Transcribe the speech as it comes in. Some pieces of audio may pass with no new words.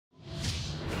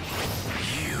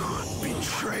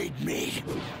betrayed me.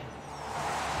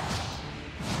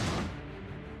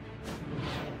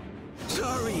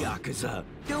 Sorry, Yakuza.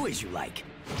 Do as you like.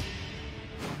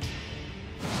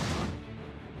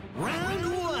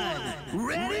 Round one.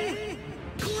 Ready?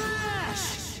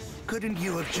 Clash! Couldn't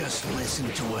you have just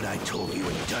listened to what I told you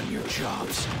and done your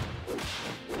jobs?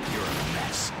 You're a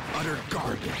mess, utter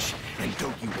garbage, and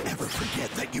don't you ever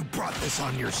forget that you brought this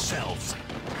on yourselves.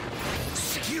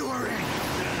 Skewering!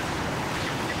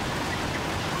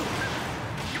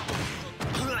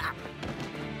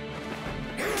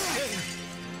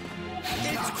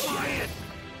 It's quiet!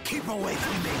 Keep away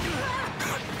from me!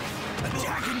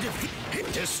 Attack and defeat!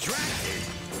 Distracted!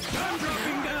 I'm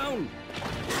dropping down!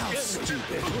 How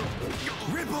stupid!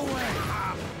 Rip away!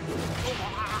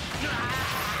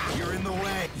 You're in the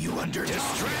way! You under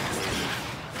distracted!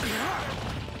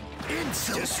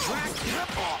 Insult! Distracted!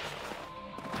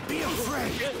 Be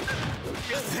afraid!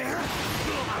 There!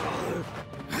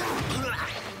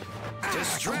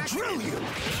 Distracted! I'll drill you!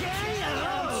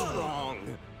 KO! Wrong!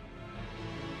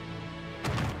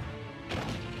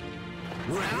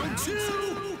 Round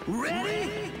two!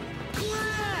 Ready?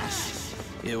 Clash!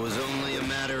 It was only a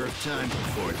matter of time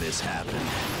before this happened.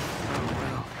 Oh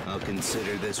well, I'll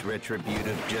consider this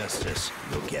retributive justice.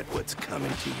 You'll get what's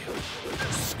coming to you.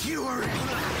 Skewering!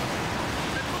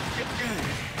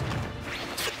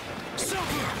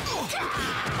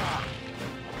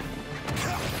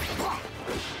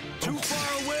 Too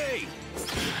far away!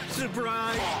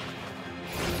 Surprise!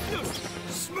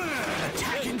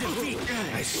 Attack and defeat!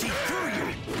 I see through you!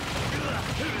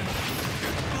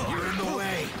 You're in the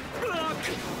way!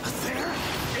 There?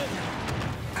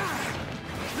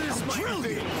 This might drill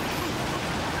you!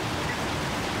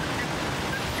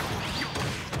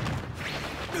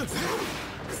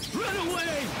 Run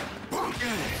away!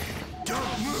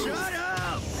 Don't move! Shut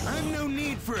up! I'm no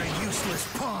need for a useless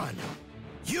pawn!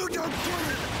 You don't get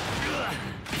it!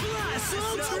 Blast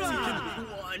Ultra!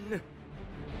 One!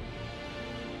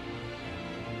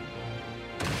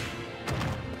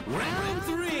 Round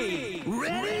three!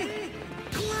 Ready?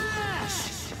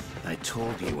 Clash! I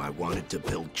told you I wanted to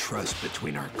build trust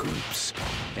between our groups,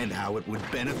 and how it would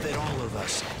benefit all of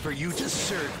us for you to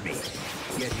serve me.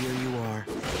 Yet here you are,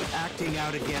 acting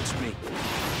out against me.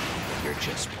 You're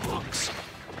just punks.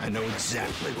 I know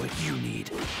exactly what you need.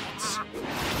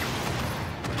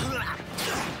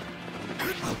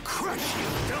 I'll crush you!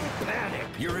 Don't panic!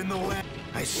 You're in the way.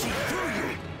 I see through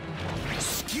you!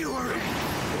 Skewering!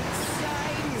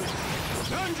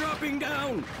 I'm dropping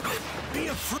down! Be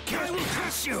afraid! I will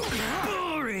crush you!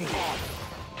 Boring!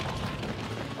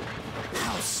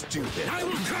 How stupid! I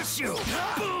will crush you!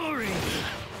 Boring!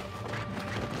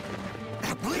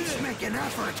 At least make an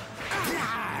effort!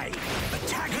 Die!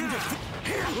 Attack and defeat!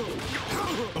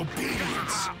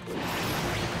 Obedience!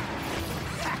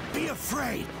 Be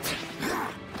afraid!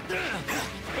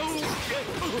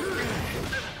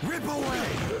 Rip away!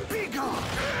 Be gone!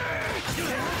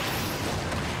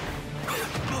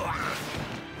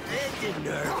 It didn't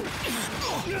hurt.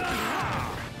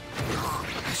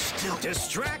 Still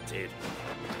distracted.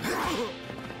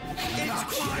 It's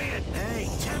quiet. Hey,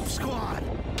 Temp Squad.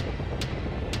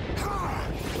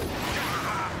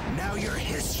 Now your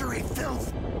history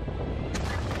filth.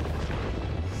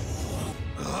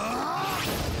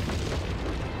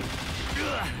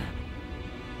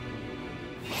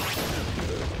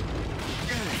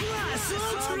 Blast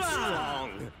Ultra!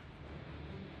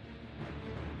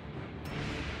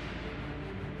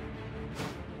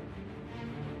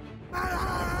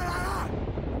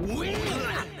 Win!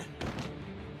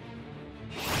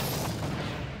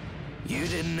 You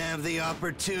didn't have the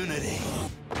opportunity.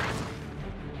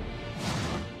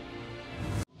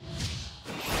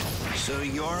 So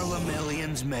you're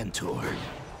Lemillion's mentor.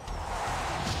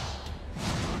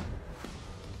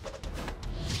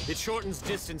 It shortens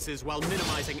distances while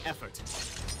minimizing effort.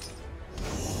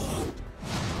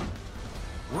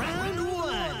 Round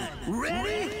one!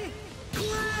 Ready?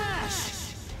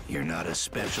 Clash! You're not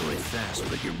especially fast,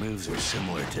 but your moves are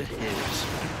similar to his.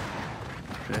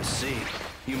 I see.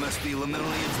 You must be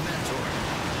Lemillion's mentor.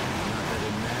 Not that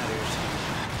it matters.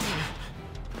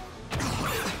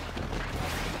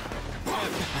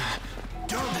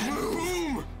 Don't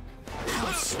move!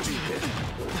 How stupid!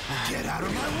 Get out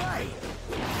of my way!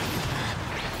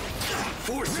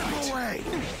 Rip away!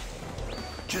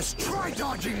 Just try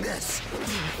dodging this!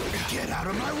 Get out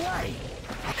of my way!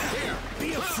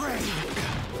 Be afraid!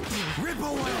 Rip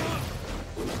away!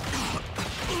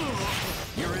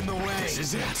 You're in the way! This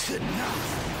is it! That's enough!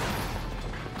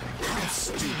 How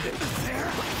stupid!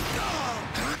 There!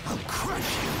 I'll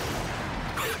crush you!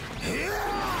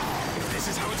 If this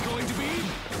is how it's going to be?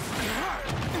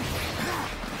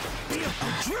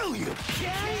 I'll drill you!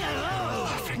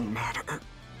 Nothing matter.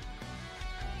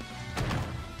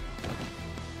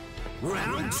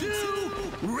 Round 2!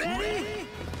 Ready?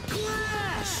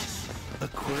 Clash! A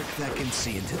quirk that can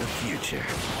see into the future.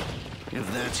 If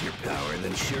that's your power,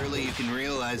 then surely you can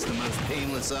realize the most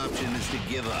painless option is to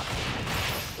give up.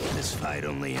 This fight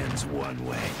only ends one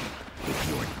way, with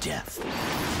your death.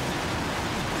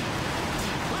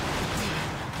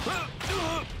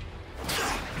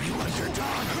 You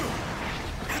underdog!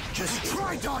 Just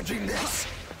try dodging this!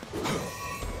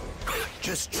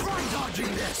 Just try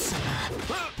dodging this!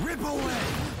 Rip away!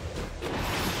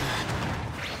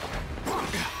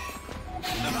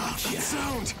 That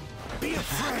sound! Be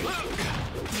afraid!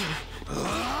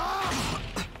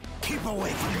 Keep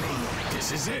away from me!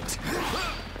 This is it!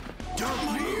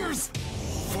 Don't move!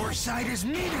 Foresight is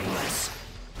meaningless!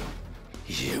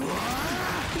 You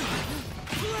are...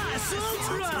 Blast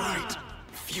Ultra! That's right!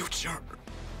 Future!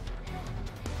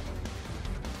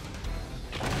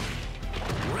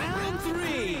 Round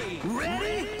 3!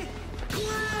 Ready?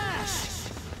 Clash!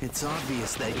 It's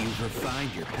obvious that you've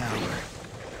refined your power.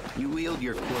 You wield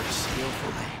your quirk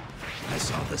skillfully. I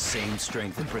saw the same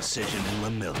strength and precision in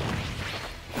Lemillion.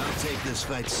 I'll take this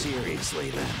fight seriously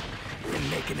then, and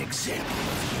make an example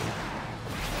of you.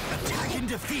 Attack and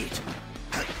defeat!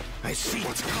 I see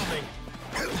what's coming!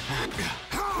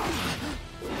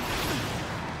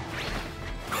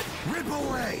 Rip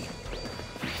away!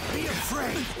 Be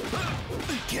afraid!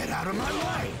 Get out of my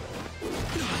way!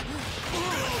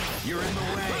 You're in the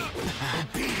way!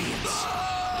 Obedience!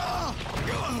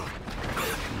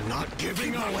 Not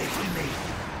giving Keep up! away from me!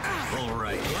 All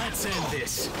right, let's end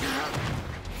this.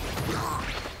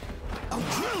 I'll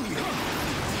drill you!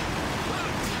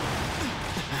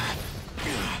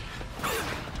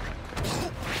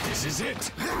 This is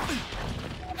it!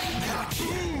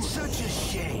 Such a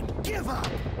shame! Give up!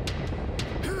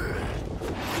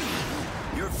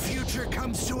 Your future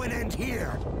comes to an end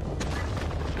here!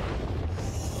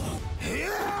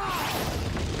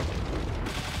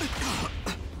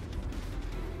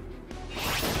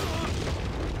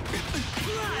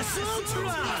 Blast Ultra!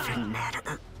 Nothing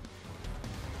matter.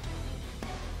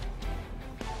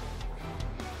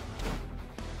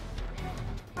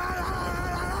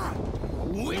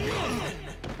 Win!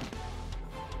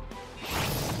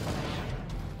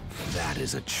 That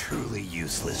is a truly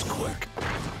useless quirk.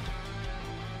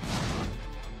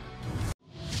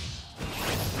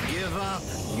 Give up.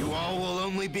 You all will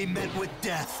only be met with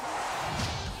death.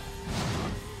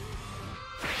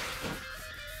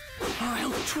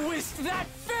 I'll twist that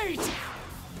fate!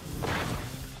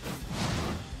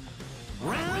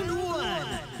 Round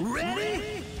 1.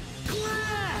 Ready?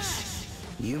 Clash!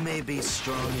 You may be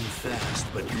strong and fast,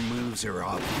 but your moves are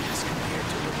obvious compared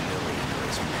to Lemillion or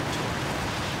his mentor.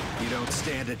 You don't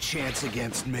stand a chance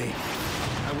against me.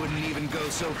 I wouldn't even go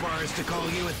so far as to call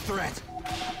you a threat.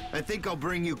 I think I'll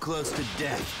bring you close to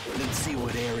death, then see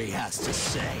what Aerie has to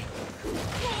say.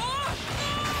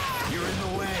 You're in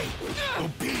the way.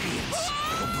 Obedience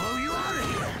will blow you out of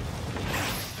here.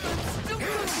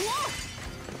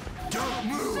 Don't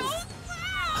move.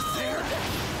 There.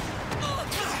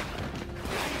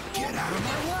 Get out of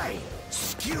my way.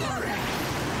 Skewering.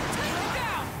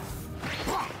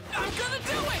 I'm gonna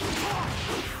do it!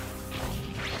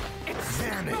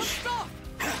 Vanish.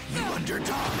 You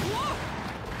underdog.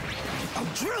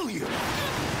 I'll drill you.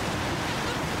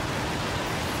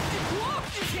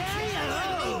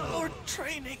 Or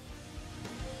training.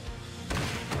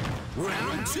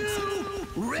 Round 2.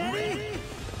 Ready?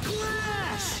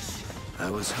 Clash! I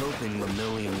was hoping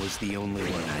Lemillion was the only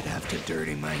one I'd have to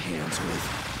dirty my hands with.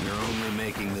 You're only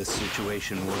making this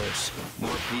situation worse.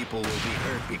 More people will be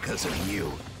hurt because of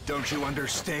you. Don't you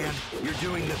understand? You're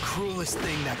doing the cruelest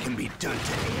thing that can be done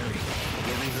to Aerie.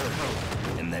 Giving her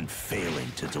hope, and then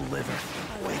failing to deliver.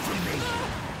 Away from me!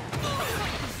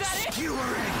 Is that it?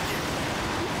 Skewering!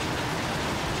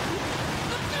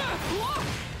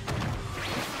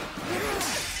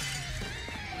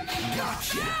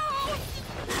 Gotcha!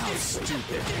 How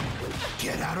stupid!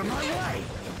 Get out of my way!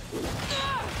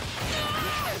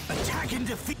 Attack and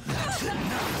defeat! That's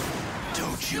enough!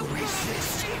 Don't you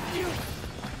resist!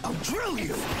 I'll drill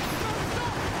you!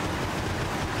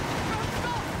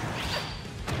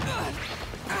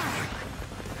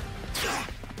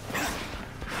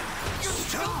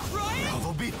 Stop!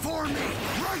 Grovel before me!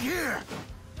 Right here!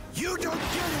 You don't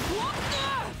get it!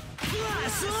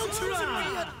 Blast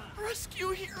Ultra!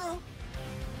 Rescue hero.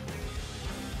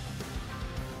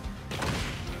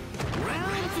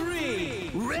 Round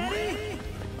 3! Ready?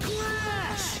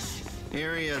 Clash!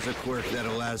 Eri has a quirk that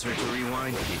allows her to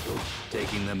rewind people,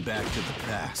 taking them back to the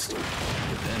past.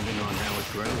 Depending on how it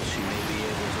grows, she may be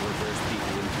able to reverse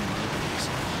people into monkeys.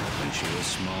 When she was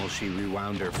small, she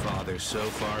rewound her father so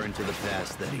far into the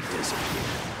past that he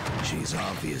disappeared. She's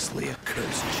obviously a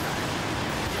cursed child.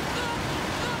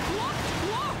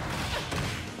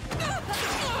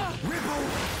 Ripple!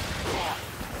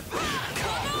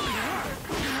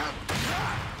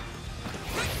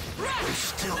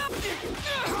 Still...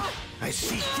 I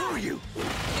see through you!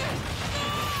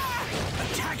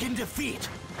 Attack and defeat!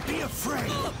 Be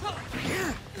afraid! I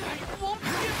won't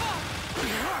give up!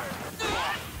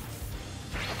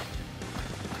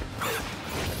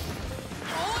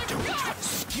 Don't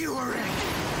skewering!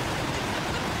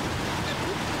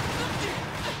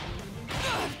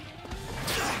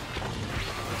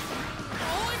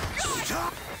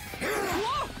 Stop!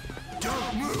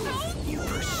 Don't move, you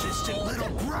persistent little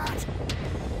brat!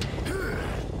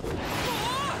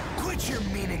 Quit your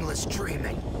meaningless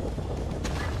dreaming!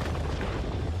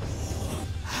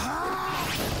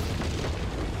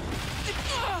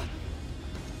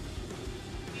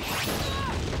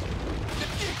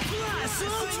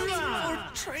 More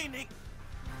training.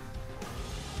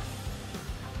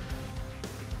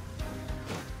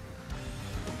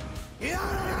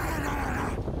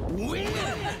 Win!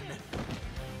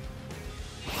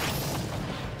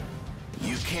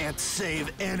 You can't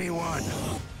save anyone!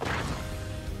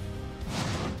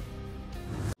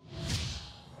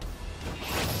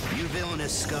 You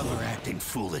villainous scum are acting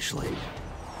foolishly.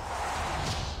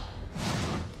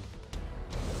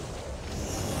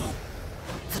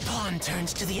 The pawn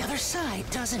turns to the other side,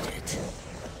 doesn't it?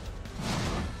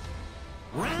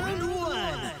 Round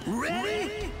one!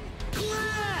 Ready?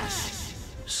 Clash!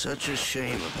 Such a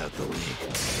shame about the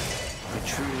league. I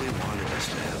truly wanted us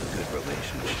to have a good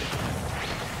relationship.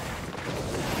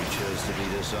 You chose to be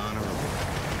dishonorable,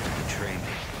 to betray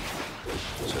me.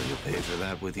 So you'll pay for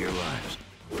that with your lives.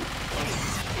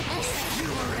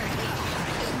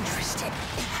 Interesting.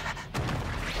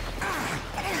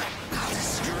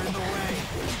 You're in the way.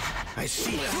 I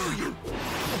see through you.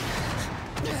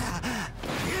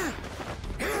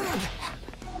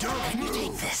 Can you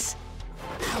take this?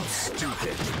 How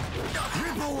stupid.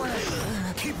 Rip away.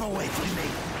 Keep away from me.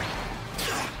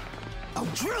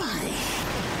 I'll drill you.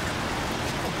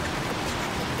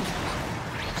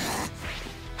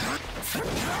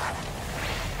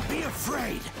 Be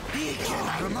afraid. Get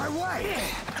out of my way.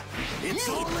 It's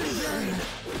all in vain.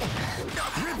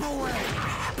 Rip away.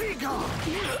 Be gone.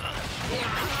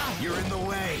 You're in the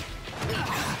way.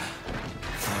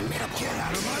 Formidable. Get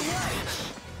out of my way.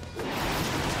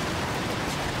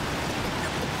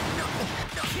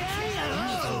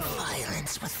 Meeting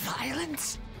violence with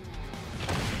violence?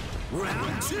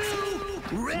 Round two.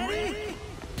 Ready?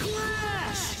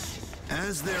 Clash!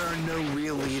 As there are no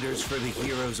real leaders for the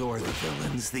heroes or the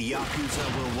villains, the Yakuza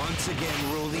will once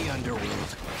again rule the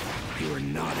underworld. You are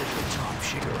not at the top,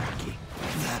 Shigaraki.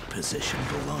 That position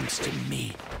belongs to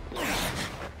me.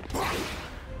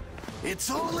 It's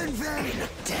all in vain!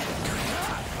 Dead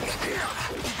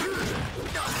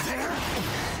There!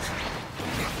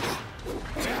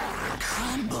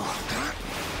 crumble.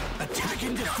 Attack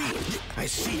and defeat! I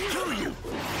see through you!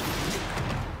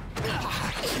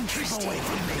 Keep away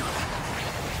from me!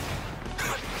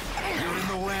 You're in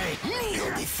the way!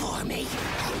 Kneel before me.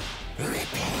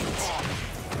 Repent.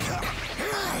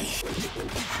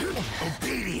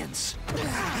 Obedience!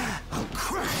 I'll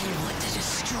crush I you! want to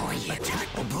destroy you. Attack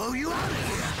will blow you out of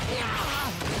here!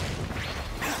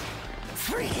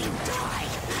 Freaking die.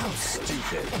 How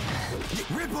stupid!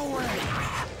 Rip away!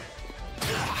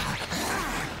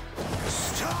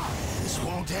 Stop! This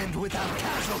won't end without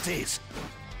casualties!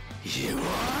 You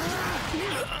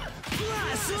are...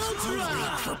 Blast Too Ultra!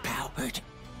 weak for Palpert.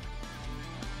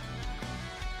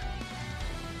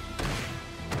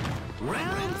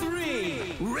 Round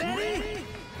three! Ready?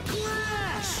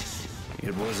 Clash!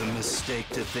 It was a mistake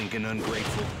to think an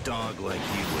ungrateful dog like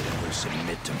you would ever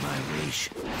submit to my leash.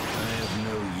 I have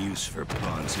no use for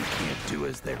pawns who can't do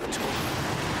as they're told. You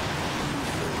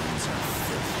villains are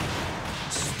filthy.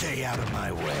 Stay out of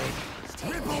my way.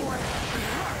 Rip away!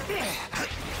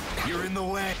 You're in the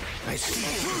way. I see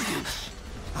through you.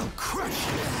 I'll crush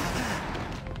you.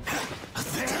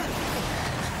 There.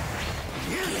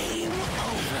 Game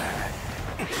over.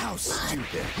 How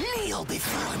stupid. Kneel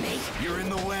before me. You're in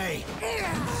the way.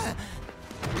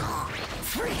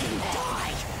 Freaking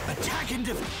die. Attack and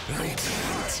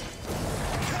Repent.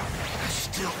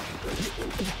 Still.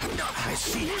 I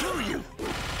see through you.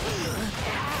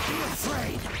 Be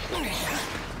afraid.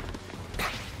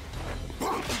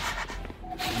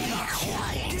 Be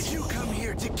quiet. Did you come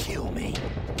here to kill me?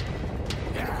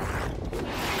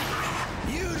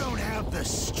 the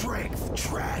strength,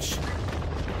 trash!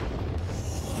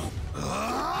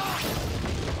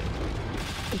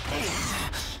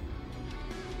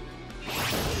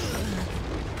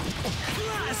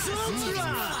 Class Ultra!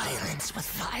 Violence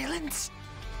with violence?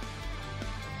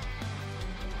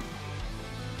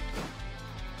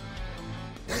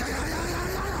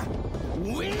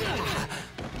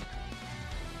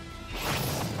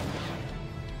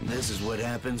 This is what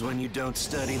happens when you don't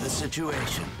study the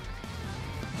situation.